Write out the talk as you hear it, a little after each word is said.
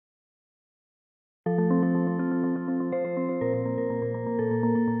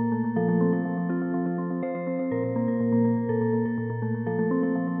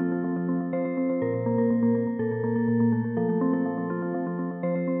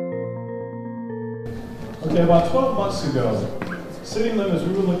Okay, about 12 months ago, City Limits,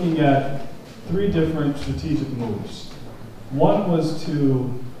 we were looking at 3 different strategic moves. One was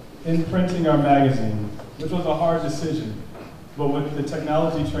to imprinting our magazine, which was a hard decision. But with the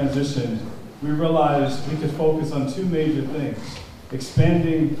technology transition, we realized we could focus on 2 major things.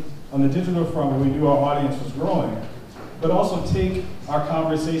 Expanding on the digital front where we knew our audience was growing, but also take our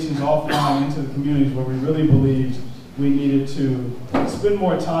conversations offline into the communities where we really believed we needed to spend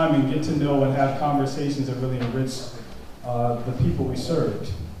more time and get to know and have conversations that really enriched the people we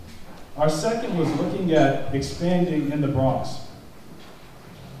served. Our second was looking at expanding in the Bronx.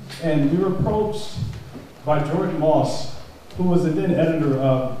 And we were approached by Jordan Moss, who was the then editor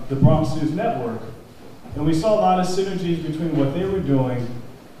of the Bronx News Network. And we saw a lot of synergies between what they were doing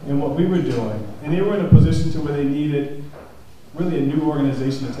and what we were doing. And they were in a position to where they needed really a new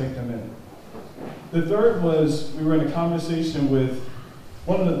organization to take them in. The third was we were in a conversation with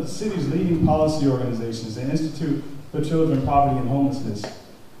one of the city's leading policy organizations, the Institute for Children, Poverty, and Homelessness,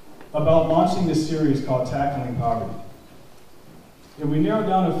 about launching this series called Tackling Poverty. And we narrowed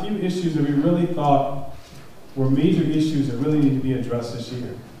down a few issues that we really thought were major issues that really need to be addressed this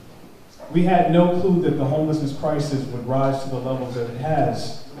year. We had no clue that the homelessness crisis would rise to the levels that it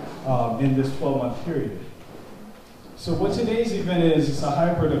has in this 12-month period. So what today's event is a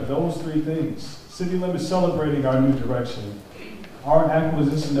hybrid of those 3 things. City Limits celebrating our new direction, our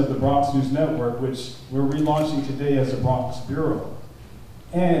acquisition of the Bronx News Network, which we're relaunching today as the Bronx Bureau,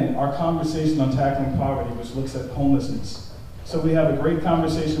 and our conversation on tackling poverty, which looks at homelessness. So we have a great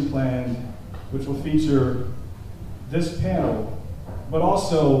conversation planned, which will feature this panel, but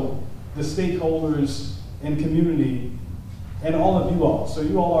also the stakeholders and community, and all of you all. So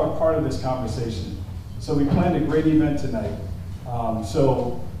you all are a part of this conversation. So we planned a great event tonight.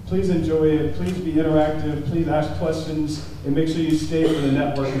 So please enjoy it, please be interactive, please ask questions, and make sure you stay for the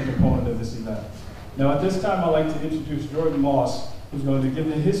networking component of this event. Now at this time, I'd like to introduce Jordan Moss, who's going to give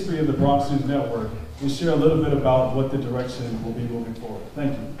the history of the Bronx News Network and share a little bit about what the direction will be moving forward.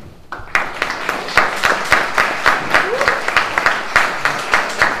 Thank you.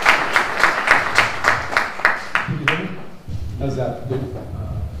 How's that? Good?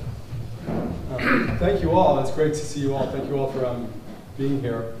 Thank you all. It's great to see you all. Thank you all for being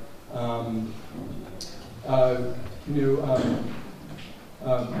here.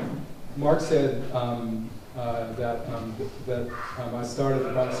 Mark said that I started the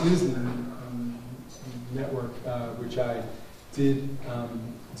Bronx News Network, which I did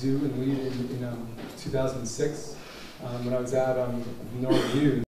do and lead in 2006 when I was at North View.